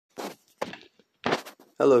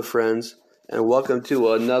Hello, friends, and welcome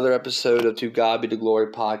to another episode of To God Be the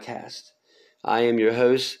Glory podcast. I am your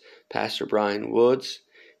host, Pastor Brian Woods,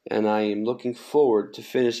 and I am looking forward to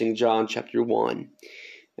finishing John chapter 1.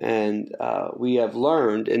 And we have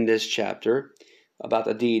learned in this chapter about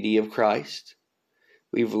the deity of Christ.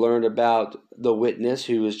 We've learned about the witness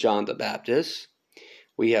who is John the Baptist.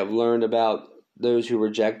 We have learned about those who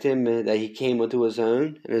reject him, that he came unto his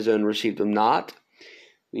own, and his own received him not.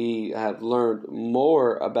 We have learned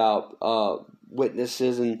more about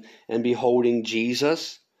witnesses and beholding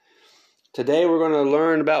Jesus. Today we're going to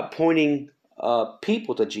learn about pointing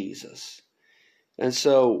people to Jesus. And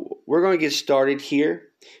so we're going to get started here,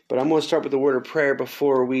 but I'm going to start with a word of prayer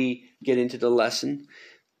before we get into the lesson.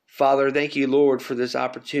 Father, thank you, Lord, for this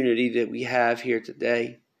opportunity that we have here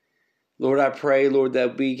today. Lord, I pray, Lord,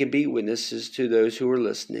 that we can be witnesses to those who are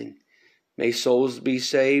listening. May souls be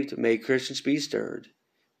saved. May Christians be stirred.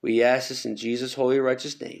 We ask this in Jesus' holy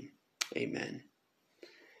righteous name. Amen.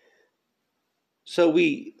 So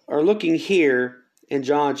we are looking here in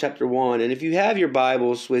John chapter 1. And if you have your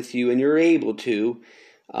Bibles with you and you're able to,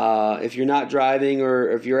 if you're not driving or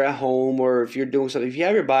if you're at home or if you're doing something, if you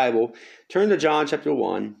have your Bible, turn to John chapter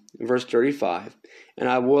 1, verse 35. And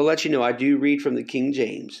I will let you know I do read from the King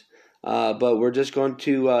James. But we're just going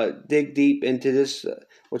to dig deep into this.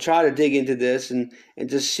 We'll try to dig into this and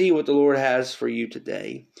just see what the Lord has for you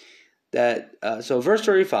today. So verse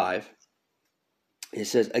 35, it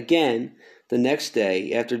says, "Again, the next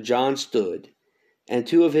day after John stood, and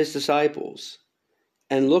two of his disciples,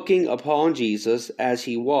 and looking upon Jesus as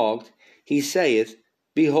he walked, he saith,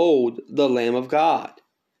 Behold the Lamb of God.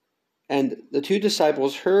 And the two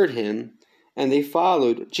disciples heard him, and they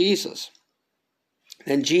followed Jesus.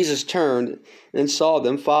 And Jesus turned and saw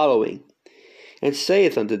them following, and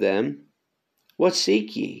saith unto them, What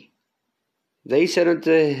seek ye? They said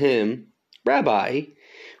unto him, Rabbi,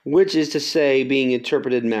 which is to say, being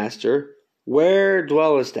interpreted, Master, where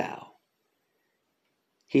dwellest thou?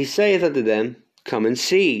 He saith unto them, Come and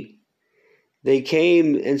see. They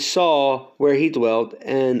came and saw where he dwelt,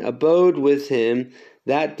 and abode with him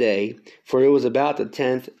that day, for it was about the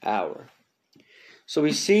 10th hour. So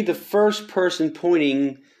we see the first person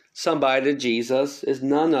pointing somebody to Jesus is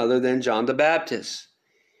none other than John the Baptist.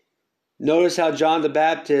 Notice how John the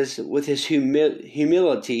Baptist, with his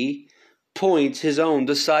humility, points his own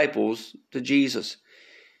disciples to Jesus.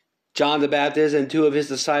 John the Baptist and two of his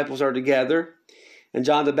disciples are together, and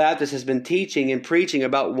John the Baptist has been teaching and preaching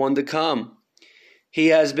about one to come. He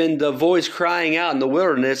has been the voice crying out in the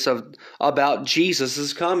wilderness about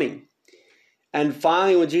Jesus' coming. And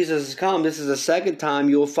finally, when Jesus has come, this is the second time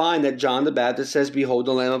you'll find that John the Baptist says, Behold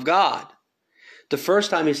the Lamb of God. The first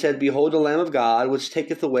time he said, Behold the Lamb of God, which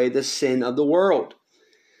taketh away the sin of the world.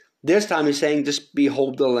 This time he's saying, just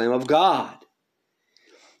behold the Lamb of God.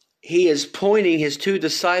 He is pointing his two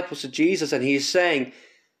disciples to Jesus, and he's saying,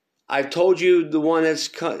 I've told you the one is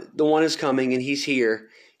coming, and he's here.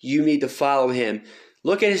 You need to follow him.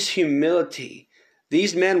 Look at his humility.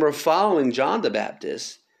 These men were following John the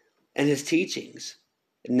Baptist and his teachings.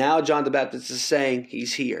 And now John the Baptist is saying,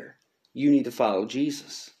 he's here. You need to follow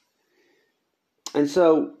Jesus. And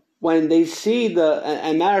so when they see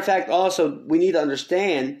and matter of fact, also we need to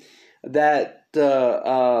understand that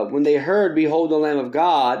when they heard, Behold the Lamb of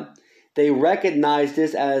God, they recognized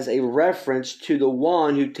this as a reference to the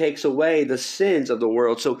one who takes away the sins of the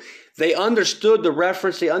world. So they understood the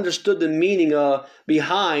reference, they understood the meaning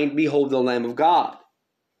behind Behold the Lamb of God.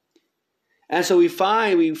 And so we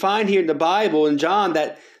find here in the Bible in John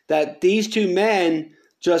that these two men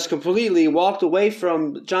just completely walked away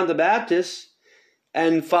from John the Baptist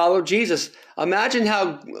and followed Jesus. Imagine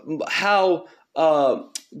how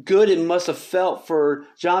good it must have felt for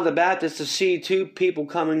John the Baptist to see two people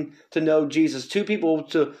coming to know Jesus, two people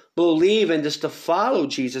to believe and just to follow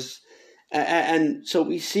Jesus. And so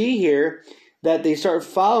we see here that they start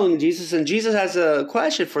following Jesus, and Jesus has a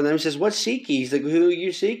question for them. He says, What seek ye? He's like, Who are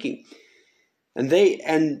you seeking?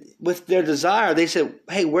 And with their desire, they said,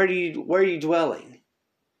 Hey, where are you dwelling?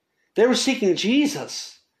 They were seeking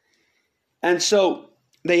Jesus. And so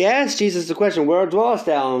they asked Jesus the question, Where dwellest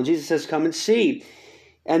thou? And Jesus says, Come and see.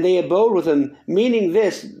 And they abode with him, meaning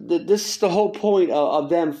this is the whole point of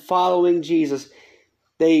them following Jesus.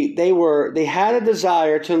 They had a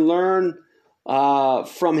desire to learn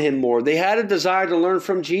from him more. They had a desire to learn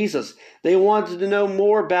from Jesus. They wanted to know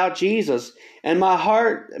more about Jesus. And my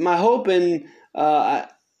hope and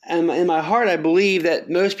in my heart, I believe that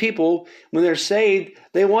most people, when they're saved,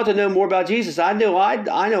 they want to know more about Jesus. I know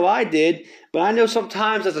I did, but I know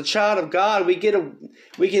sometimes as a child of God, we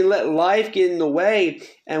can let life get in the way,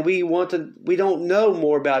 and we don't know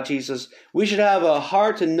more about Jesus. We should have a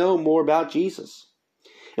heart to know more about Jesus.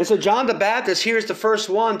 And so John the Baptist here is the first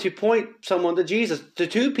one to point someone to Jesus, to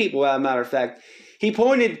two people, as a matter of fact. He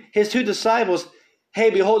pointed his two disciples, hey,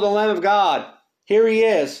 behold the Lamb of God. Here he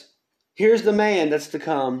is. Here's the man that's to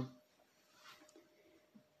come.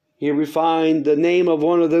 Here we find the name of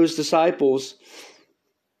one of those disciples.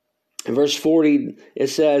 In verse 40, it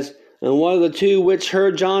says, and one of the two which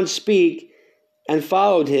heard John speak and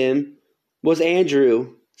followed him was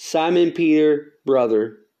Andrew, Simon Peter's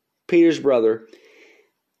brother.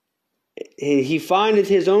 And he findeth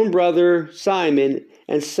his own brother Simon,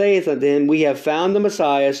 and saith unto him, we have found the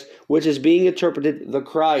Messiah, which is being interpreted the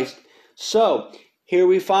Christ. So, here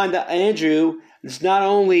we find that Andrew, is not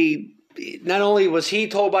only was he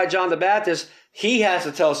told by John the Baptist, he has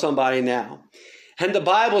to tell somebody now. And the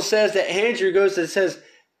Bible says that Andrew goes and says,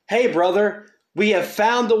 hey brother, we have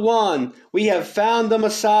found the one. We have found the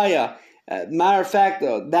Messiah. Matter of fact,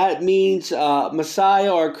 that means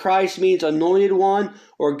Messiah or Christ means anointed one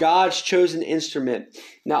or God's chosen instrument.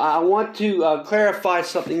 Now, I want to clarify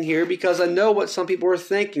something here because I know what some people are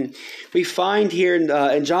thinking. We find here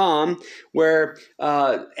in John where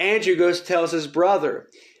Andrew goes tells his brother.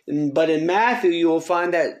 But in Matthew, you will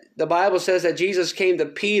find that the Bible says that Jesus came to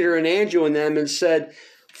Peter and Andrew and them and said,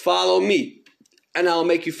 follow me, and I'll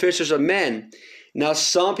make you fishers of men. Now,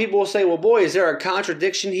 some people will say, well, boy, is there a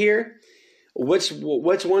contradiction here? Which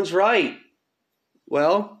one's right?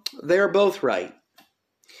 Well, they're both right.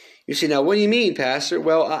 You see, now, what do you mean, Pastor?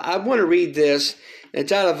 Well, I want to read this.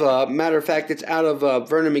 It's out of, matter of fact, it's out of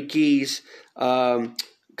Vernon McGee's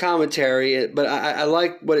commentary, but I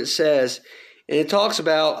like what it says. And it talks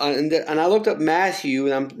about, and I looked up Matthew,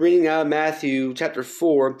 and I'm reading out of Matthew chapter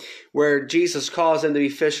 4, where Jesus calls them to be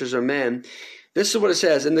fishers of men. This is what it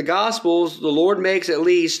says. In the Gospels, the Lord makes at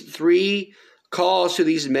least 3 calls to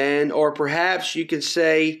these men, or perhaps you could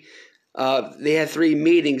say they had 3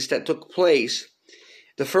 meetings that took place.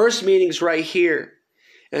 The first meeting's right here.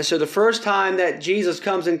 And so the first time that Jesus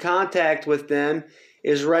comes in contact with them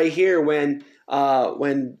is right here when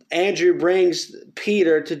Andrew brings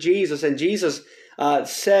Peter to Jesus, and Jesus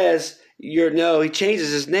says, he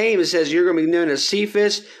changes his name and says, you're going to be known as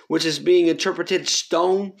Cephas, which is being interpreted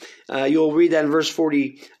stone. You'll read that in verse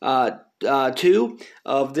 42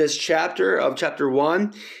 of this chapter, of chapter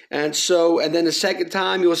 1. And then the second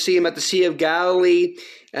time you'll see him at the Sea of Galilee,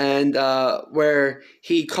 and where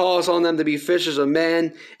he calls on them to be fishers of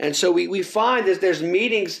men. And so we find that there's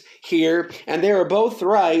meetings here, and they are both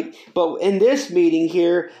right. But in this meeting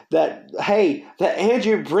here, that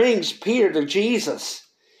Andrew brings Peter to Jesus.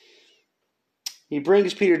 He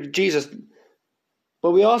brings Peter to Jesus.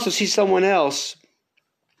 But we also see someone else.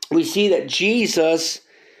 We see that Jesus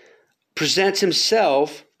presents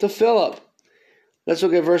himself to Philip. Let's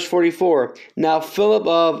look at verse 44. Now Philip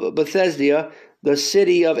of Bethsaida, the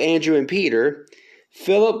city of Andrew and Peter.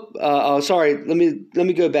 Let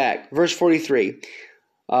me go back. Verse 43.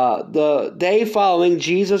 The day following,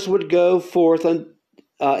 Jesus would go forth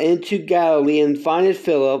into Galilee, and findeth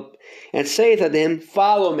Philip, and saith unto him,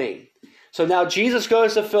 follow me. So now Jesus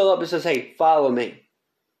goes to Philip and says, hey, follow me.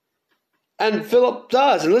 And Philip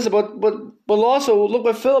does. And listen, but also look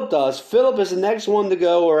what Philip does. Philip is the next one to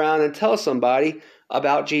go around and tell somebody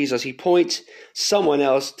about Jesus. He points someone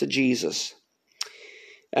else to Jesus.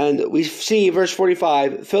 And we see verse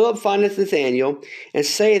 45, Philip findeth Nathanael, and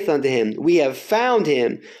saith unto him, we have found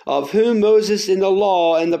him, of whom Moses in the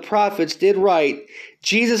law and the prophets did write,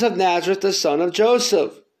 Jesus of Nazareth, the son of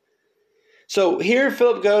Joseph. So here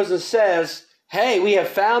Philip goes and says, hey, we have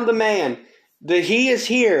found the man. He is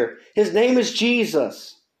here. His name is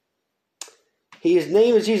Jesus. His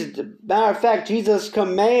name is Jesus. Matter of fact, Jesus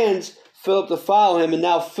commands Philip to follow him, and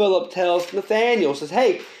now Philip tells Nathanael, says,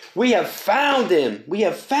 hey, we have found him. We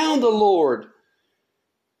have found the Lord.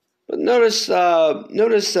 But notice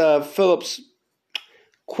Philip's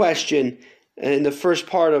question in the first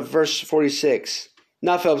part of verse 46.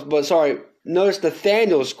 Notice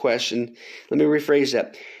Nathanael's question. Let me rephrase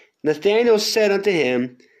that. Nathanael said unto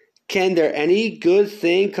him, can there any good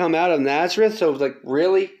thing come out of Nazareth? So it's like,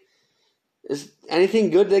 really? Is anything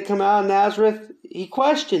good that come out of Nazareth? He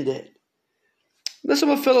questioned it. Listen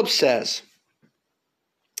to what Philip says.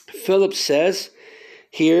 Philip says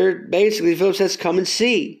here, basically, Philip says, come and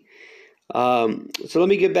see. So let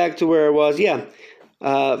me get back to where I was.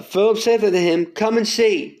 Philip said to him, come and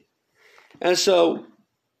see. And so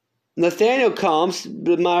Nathanael comes, as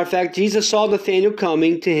a matter of fact, Jesus saw Nathanael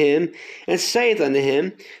coming to him, and saith unto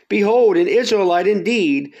him, Behold, an Israelite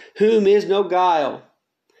indeed, whom is no guile.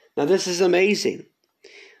 Now this is amazing.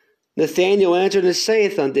 Nathanael answered and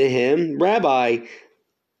saith unto him, Nathanael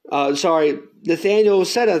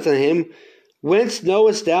said unto him, Whence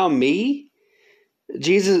knowest thou me?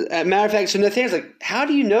 Jesus, as a matter of fact, so Nathanael's like, How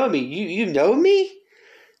do you know me? You know me?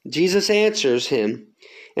 Jesus answers him,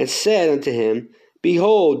 and said unto him,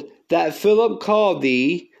 Behold, that Philip called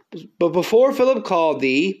thee, but before Philip called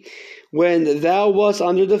thee, when thou wast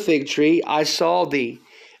under the fig tree, I saw thee.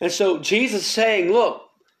 And so Jesus saying, look,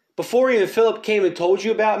 before even Philip came and told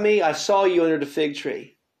you about me, I saw you under the fig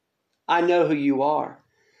tree. I know who you are.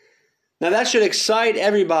 Now that should excite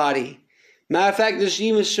everybody. Matter of fact, this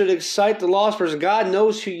even should excite the lost person. God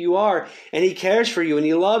knows who you are, and He cares for you, and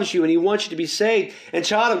He loves you, and He wants you to be saved. And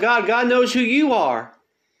child of God, God knows who you are.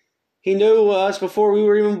 He knew us before we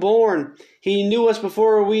were even born. He knew us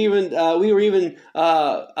before we were even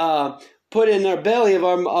put in our belly of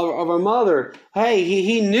our mother. Hey,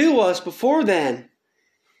 He knew us before then.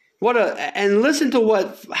 And listen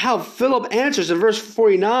to how Philip answers in verse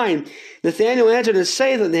 49. Nathanael answered and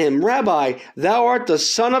saith unto him, Rabbi, thou art the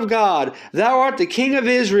Son of God, thou art the King of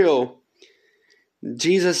Israel.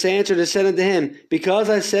 Jesus answered and said unto him,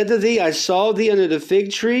 Because I said to thee, I saw thee under the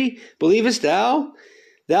fig tree, believest thou?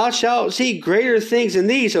 Thou shalt see greater things than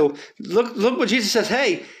these. So look what Jesus says.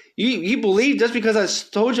 Hey, you believe just because I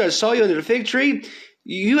told you I saw you under the fig tree?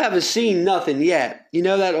 You haven't seen nothing yet. You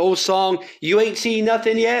know that old song, You Ain't Seen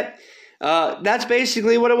Nothing Yet? That's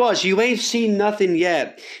basically what it was. You ain't seen nothing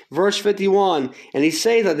yet. Verse 51, And he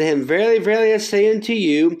saith unto him, Verily, verily, I say unto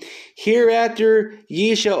you, hereafter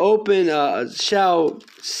ye shall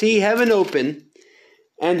see heaven open,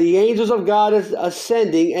 and the angels of God is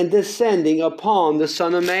ascending and descending upon the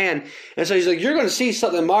Son of Man. And so he's like, you're going to see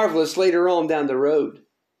something marvelous later on down the road.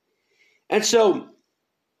 And so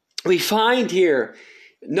we find here,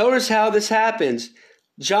 notice how this happens.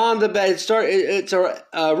 John the Baptist, it's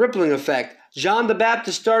a rippling effect. John the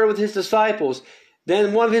Baptist started with his disciples.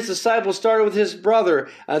 Then one of his disciples started with his brother.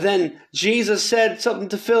 Then Jesus said something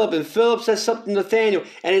to Philip, and Philip said something to Nathanael.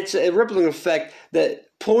 And it's a rippling effect that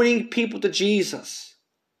pointing people to Jesus.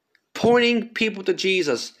 Pointing people to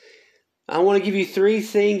Jesus. I want to give you 3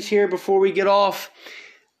 things here before we get off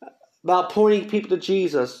about pointing people to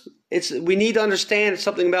Jesus. We need to understand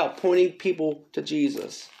something about pointing people to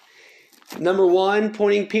Jesus. Number 1,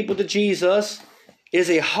 pointing people to Jesus is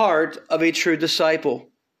a heart of a true disciple.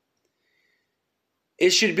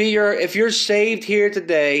 It should be if you're saved here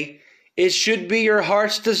today, it should be your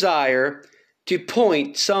heart's desire to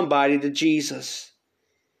point somebody to Jesus.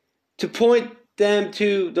 To point them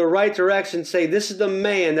to the right direction, say, this is the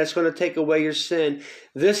man that's going to take away your sin.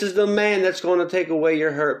 This is the man that's going to take away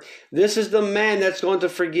your hurt. This is the man that's going to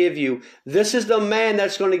forgive you. This is the man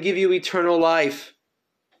that's going to give you eternal life.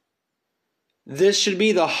 This should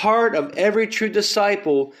be the heart of every true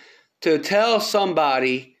disciple, to tell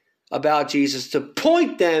somebody about Jesus, to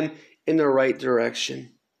point them in the right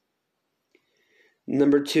direction.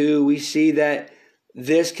 Number 2, we see that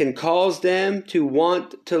this can cause them to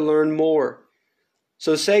want to learn more.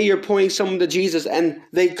 So say you're pointing someone to Jesus and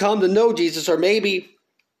they come to know Jesus, or maybe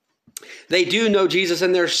they do know Jesus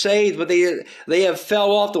and they're saved, but they have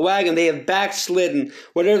fell off the wagon, they have backslidden,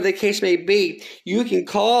 whatever the case may be. You can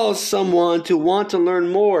cause someone to want to learn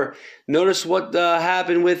more. Notice what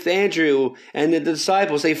happened with Andrew and the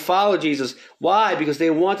disciples. They followed Jesus. Why? Because they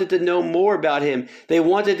wanted to know more about Him. They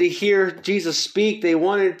wanted to hear Jesus speak. They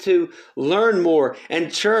wanted to learn more.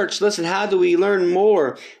 And church, listen, how do we learn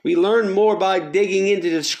more? We learn more by digging into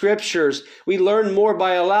the Scriptures. We learn more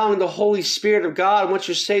by allowing the Holy Spirit of God, once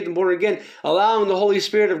you're saved and born again, allowing the Holy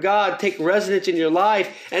Spirit of God to take residence in your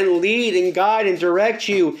life and lead and guide and direct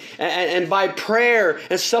you. And by prayer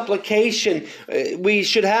and supplication, we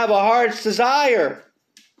should have a heart's desire.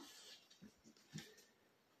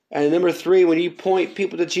 And number 3, when you point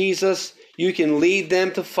people to Jesus, you can lead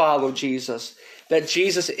them to follow Jesus. That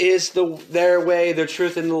Jesus is their way, their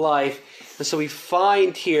truth, and the life. And so we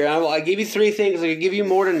find here, I give you 3 things, I can give you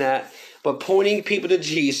more than that, but pointing people to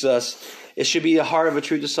Jesus, it should be the heart of a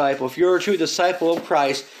true disciple. If you're a true disciple of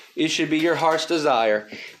Christ, it should be your heart's desire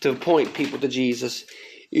to point people to Jesus.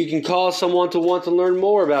 You can cause someone to want to learn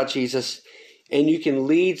more about Jesus, and you can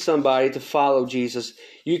lead somebody to follow Jesus.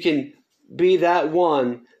 You can be that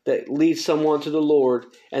one that leads someone to the Lord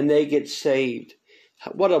and they get saved.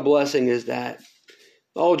 What a blessing is that?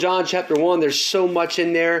 Oh, John chapter 1, there's so much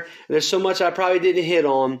in there. There's so much I probably didn't hit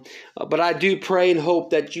on. But I do pray and hope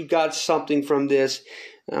that you got something from this.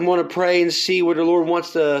 I'm going to pray and see where the Lord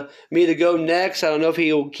wants me to go next. I don't know if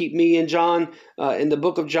He will keep me in John, in the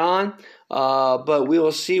book of John, but we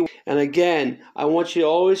will see. And again, I want you to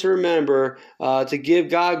always remember to give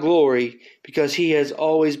God glory, because He has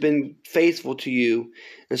always been faithful to you.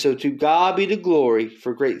 And so to God be the glory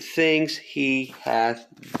for great things He hath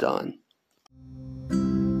done.